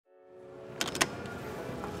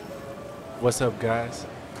What's up, guys?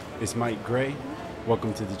 It's Mike Gray.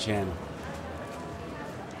 Welcome to the channel.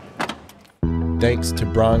 Thanks to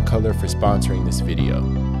Braun Color for sponsoring this video.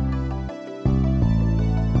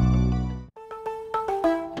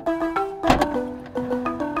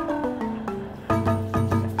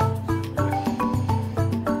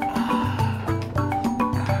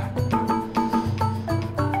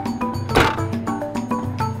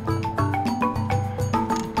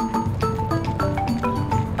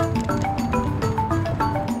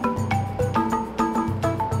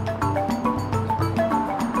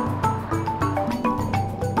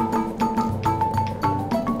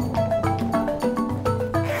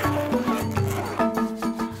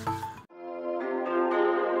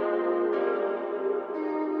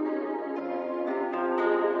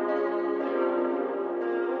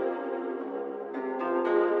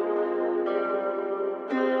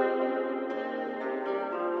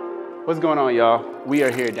 What's going on, y'all? We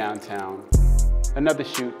are here downtown. Another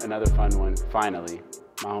shoot, another fun one, finally.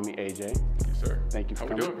 My homie AJ. Thank you, sir. Thank you for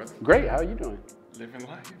coming. How we doing, brother? Great, how are you doing? Living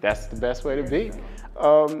life. That's the best way to be.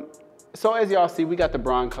 So as y'all see, we got the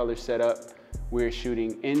Braun Color set up. We're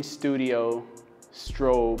shooting in studio,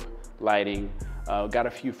 strobe lighting. Got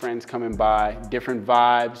a few friends coming by, different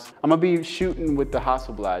vibes. I'm gonna be shooting with the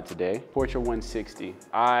Hasselblad today, Portra 160.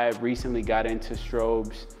 I recently got into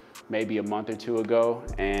strobes maybe a month or two ago,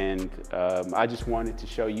 and I just wanted to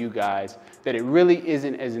show you guys that it really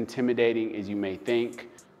isn't as intimidating as you may think.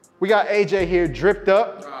 We got AJ here dripped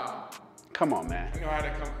up. Come on, man. I know how to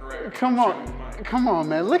come correct. Come on,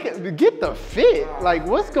 man. Look at, get the fit. Like,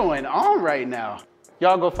 what's going on right now?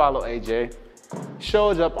 Y'all go follow AJ.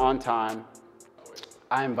 Shows up on time.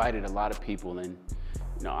 I invited a lot of people, and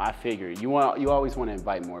you know, I figured you always want to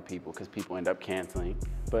invite more people because people end up canceling,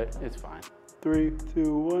 but it's fine. 3,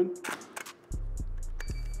 2, 1.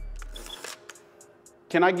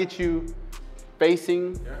 Can I get you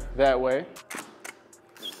facing that way?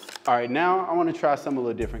 All right, now I want to try something a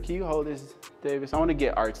little different. Can you hold this, Davis? I want to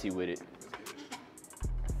get artsy with it.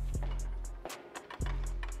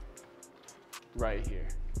 Right here,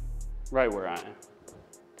 right where I am.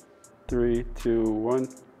 3, 2, 1.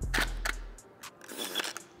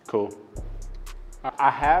 Cool.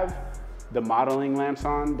 I have the modeling lamps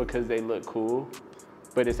on because they look cool,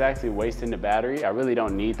 but it's actually wasting the battery. I really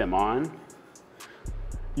don't need them on.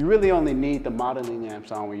 You really only need the modeling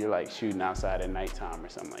lamps on when you're like shooting outside at nighttime or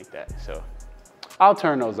something like that. So I'll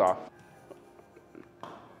turn those off.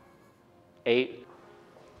 8.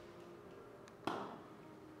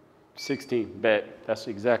 16, bet. That's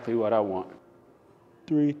exactly what I want.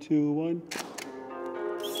 3, 2, 1.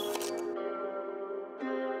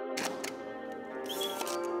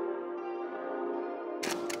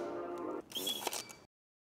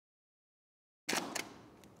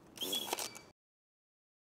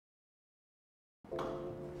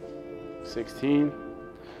 $16.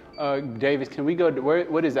 Davis, can we go to,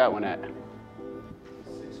 what is that one at?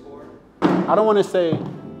 6.4. I don't want to say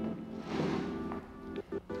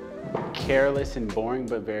careless and boring,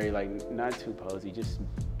 but very like, not too posy, just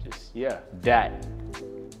yeah, that.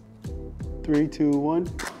 3, 2, 1.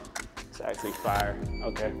 It's actually fire,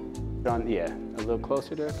 okay. Yeah, a little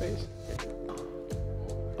closer to her face.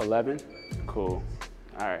 11, cool,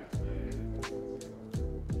 all right.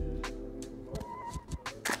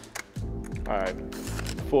 All right,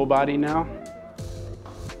 full body now.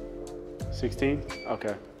 16,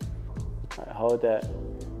 okay. All right, hold that.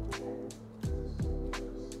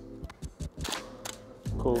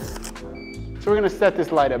 Cool. So we're gonna set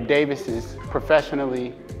this light up. Davis is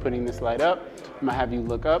professionally putting this light up. I'm gonna have you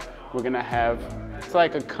look up. We're gonna have, it's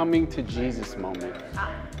like a coming to Jesus moment.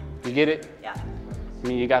 You get it? Yeah. I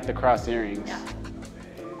mean, you got the cross earrings. Yeah.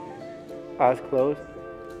 Eyes closed.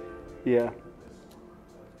 Yeah.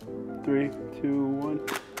 3, 2, 1.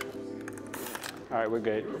 All right, we're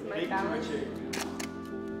good.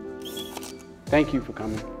 Thank you for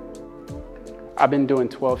coming. I've been doing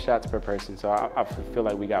 12 shots per person, so I feel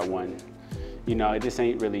like we got one. You know, this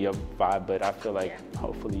ain't really your vibe, but I feel like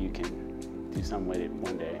hopefully you can do something with it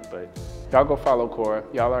one day. But y'all go follow Cora.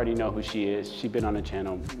 Y'all already know who she is. She's been on the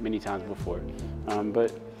channel many times before.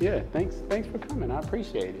 But yeah, thanks for coming. I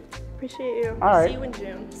appreciate it. Appreciate you. All right. See you in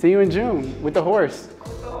June. See you in June with the horse.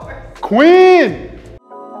 With the horse. Queen!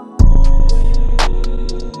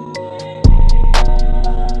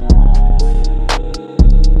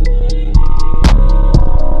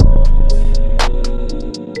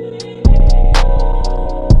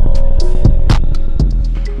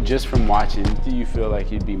 Just from watching, do you feel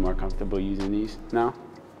like you'd be more comfortable using these now?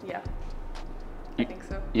 Yeah. I think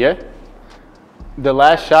so. Yeah? The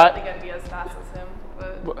last shot. I don't think I'd be as fast as him,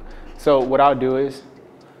 but. So what I'll do is,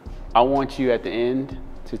 I want you at the end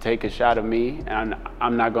to take a shot of me, and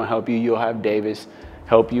I'm not gonna help you. You'll have Davis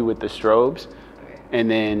help you with the strobes, and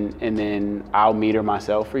then I'll meter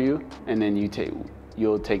myself for you, and then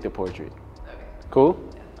you'll take the portrait. Okay. Cool?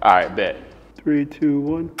 All right, bet. 3, 2,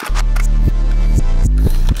 1.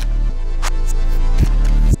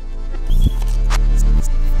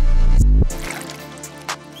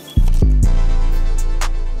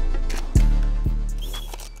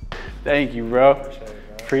 Thank you, bro.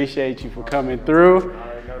 Appreciate you for coming through. I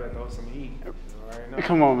already know that those some heat. I already know.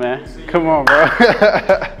 Come on, man. Come on, bro.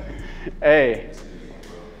 Hey,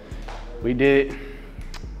 we did it.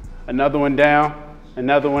 Another one down,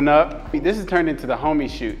 another one up. This has turned into the homie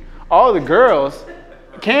shoot. All the girls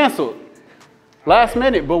canceled last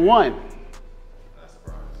minute, but one.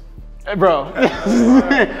 Bro,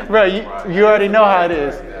 bro, you already know how it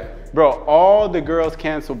is. Bro, all the girls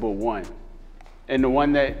canceled but one. And the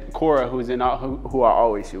one that Cora, who I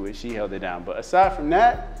always shoot with, she held it down. But aside from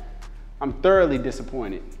that, I'm thoroughly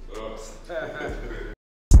disappointed.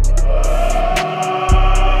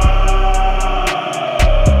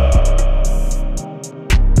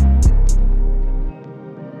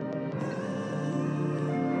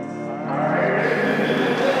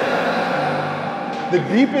 The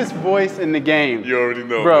deepest voice in the game. You already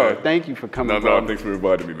know, bro. man. Thank you for coming. No, thanks for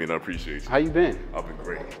inviting me, man. I appreciate you. How you been? I've been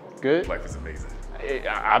great. Good. Life is amazing.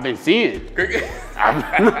 I've been seeing.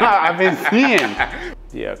 I've been seeing.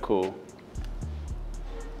 Yeah, cool.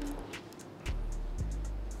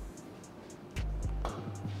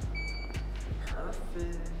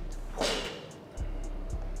 Perfect.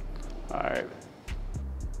 All right.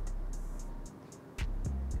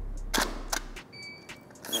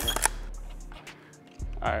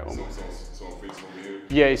 All right. One more. So I'm facing over here.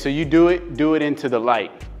 Yeah. So you do it into the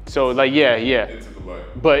light. So like yeah. Into the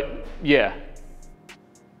light. But yeah.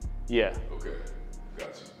 Yeah. Okay.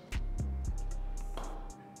 Gotcha.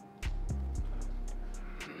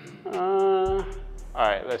 All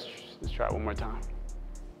right. Let's try it one more time.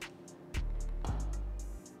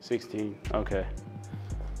 16. Okay.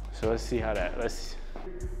 So let's see how that. Let's.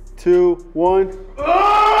 2, 1. Oh,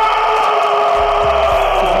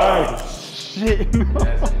 shit.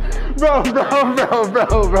 Bro.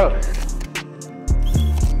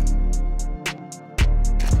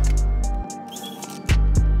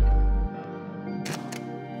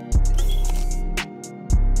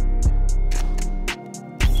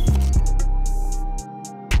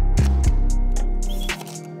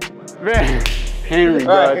 Man, Henry,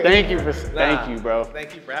 bro, Right. thank you, bro.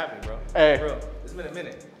 Thank you for having me, bro. Hey. For real. It's been a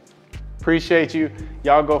minute. Appreciate you.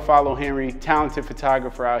 Y'all go follow Henry, talented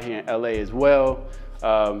photographer out here in LA as well.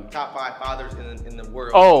 Top 5 fathers in the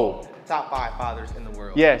world. Oh, Top 5 fathers in the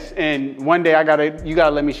world. yes, and one day you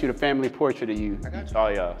gotta let me shoot a family portrait of you, I got you.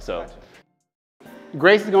 all y'all. So,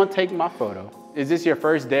 Grace is gonna take my photo. Is this your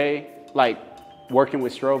first day, like, working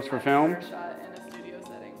with strobes for film? Never shot in a studio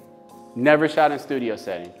setting. Never shot in studio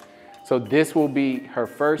setting. So this will be her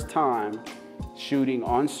first time shooting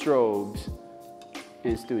on strobes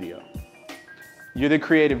in studio. You're the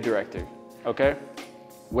creative director, okay?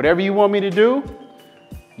 Whatever you want me to do,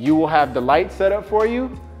 you will have the lights set up for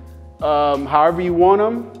you, however you want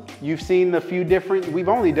them. You've seen the few different, we've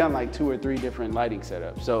only done like 2 or 3 different lighting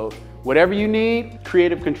setups. So whatever you need,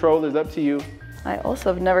 creative control is up to you. I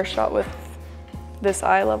also have never shot with this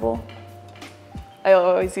eye level. I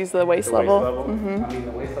always use the waist level. Mm-hmm. I mean,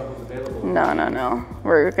 the waist level is available. No.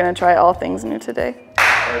 We're gonna try all things new today.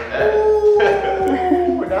 That's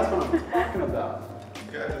what I'm talking about.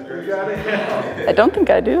 You got it? I don't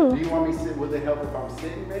think I do. Do you want me to sit? Would it help if I'm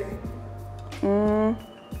sitting, maybe?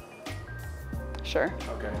 Sure.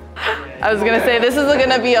 Okay. I was gonna say this is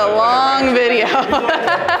gonna be a long video.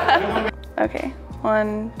 Okay,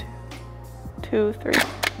 1, 2, 3.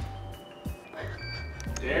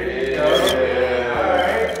 There you go. All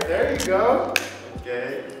right, there you go.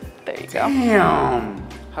 Okay. There you go. Damn.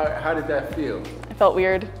 How did that feel? It felt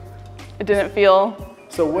weird. It didn't feel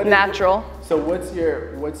So what is- natural. So what's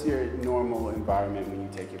your normal environment when you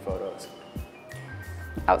take your photos?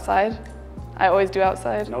 Outside. I always do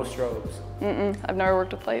outside. No strobes. I've never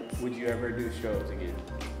worked with lights. Would you ever do strobes again?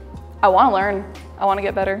 I want to learn. I want to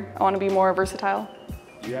get better. I want to be more versatile.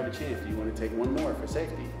 You have a chance. Do you want to take one more for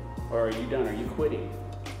safety? Or are you done? Are you quitting?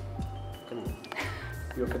 Come on.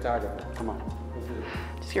 You're a photographer. Come on. Let's do it.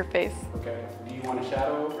 Just your face. Okay. Do you want a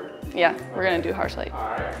shadow over it? Yeah, we're gonna do harsh light.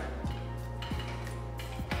 All right.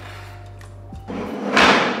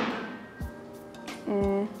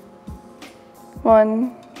 Mm.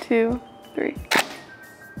 1, 2, 3.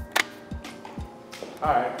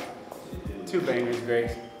 All right. 2 bangers,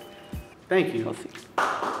 Grace. Thank you. We'll see.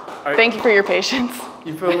 Thank you for your patience.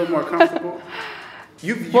 You feel a little more comfortable?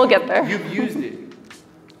 We'll get there. You've used it.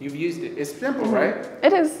 You've used it. It's simple, right?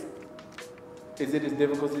 It is. Is it as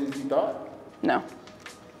difficult as you thought? No.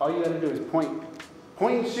 All you gotta do is point.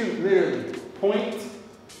 Point and shoot, literally. Point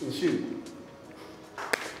and shoot.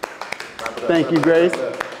 Thank you, Grace.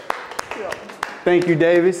 Thank you,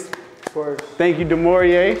 Davis. Thank you,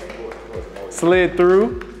 DeMaurier. Slid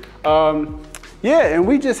through. Yeah, and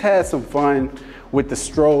we just had some fun with the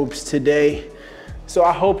strobes today. So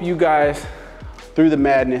I hope you guys, through the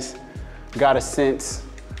madness, got a sense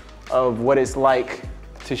of what it's like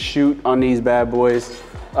to shoot on these bad boys.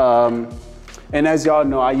 And as y'all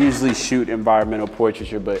know, I usually shoot environmental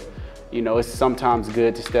portraiture, but you know, it's sometimes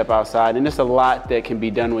good to step outside, and there's a lot that can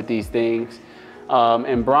be done with these things.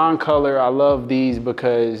 And Broncolor, I love these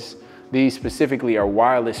because these specifically are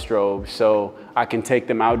wireless strobes, so I can take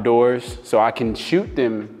them outdoors, so I can shoot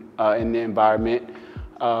them in the environment,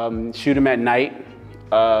 shoot them at night.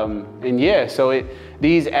 And yeah, so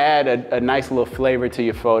these add a nice little flavor to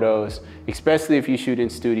your photos, especially if you shoot in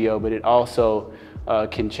studio, but it also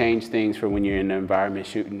can change things for when you're in the environment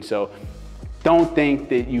shooting. So don't think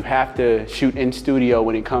that you have to shoot in studio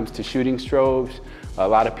when it comes to shooting strobes. A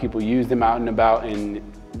lot of people use them out and about and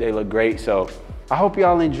they look great. So I hope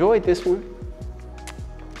y'all enjoyed this one.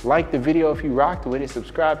 Like the video if you rocked with it,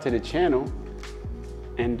 subscribe to the channel.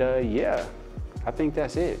 And yeah, I think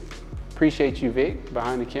that's it. Appreciate you, Vic,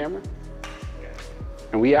 behind the camera.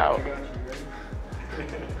 And we out.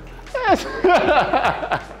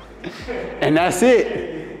 And that's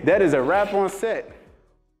it. That is a wrap on set.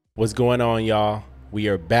 What's going on, y'all? We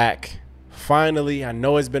are back. Finally, I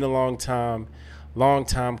know it's been a long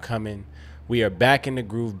time coming. We are back in the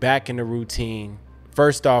groove, back in the routine.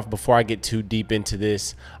 First off, before I get too deep into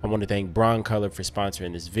this, I want to thank Broncolor for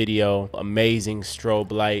sponsoring this video. Amazing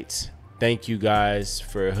strobe lights. Thank you guys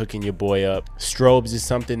for hooking your boy up. Strobes is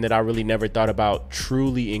something that I really never thought about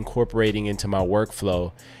truly incorporating into my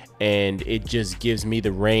workflow, and it just gives me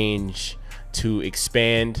the range to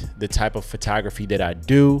expand the type of photography that I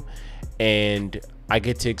do, and I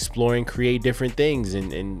get to explore and create different things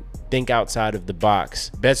and think outside of the box.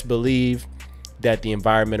 Best believe that the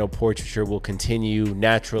environmental portraiture will continue.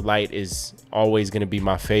 Natural light is always going to be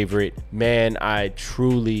my favorite. Man, I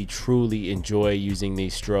truly enjoy using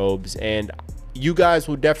these strobes, and you guys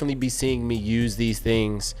will definitely be seeing me use these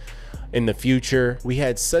things in the future. We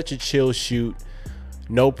had such a chill shoot,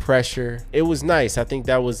 no pressure. It was nice. I think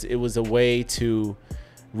it was a way to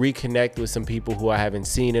reconnect with some people who I haven't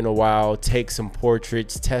seen in a while, take some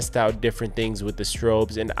portraits, test out different things with the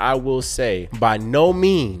strobes. And I will say, by no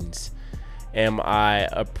means am I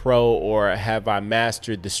a pro or have I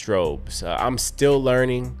mastered the strobes. I'm still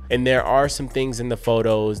learning, and there are some things in the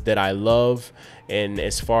photos that I love, and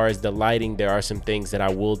as far as the lighting, there are some things that I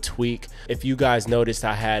will tweak. If you guys noticed,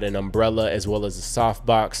 I had an umbrella as well as a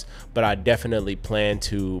softbox, but I definitely plan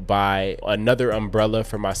to buy another umbrella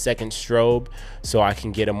for my second strobe so I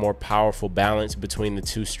can get a more powerful balance between the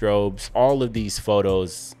two strobes. All of these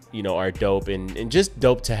photos, you know, are dope and just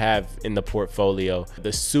dope to have in the portfolio.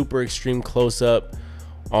 The super extreme close-up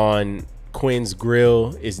on Quinn's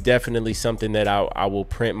grill is definitely something that I will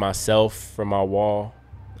print myself from my wall.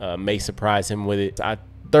 May surprise him with it. I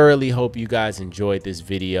thoroughly hope you guys enjoyed this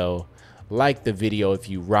video. Like the video if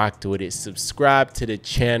you rocked with it. Subscribe to the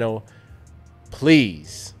channel,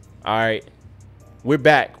 please. All right, we're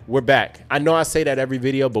back. I know I say that every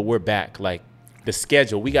video, but we're back. Like, the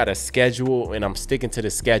schedule, we got a schedule, and I'm sticking to the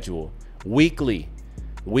schedule. Weekly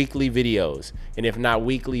videos, and if not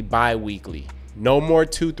weekly, bi-weekly. No more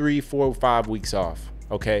 2, 3, 4, 5 weeks off.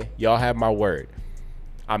 Okay, y'all have my word.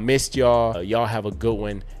 I missed y'all. Y'all have a good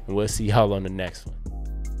one, and we'll see y'all on the next one.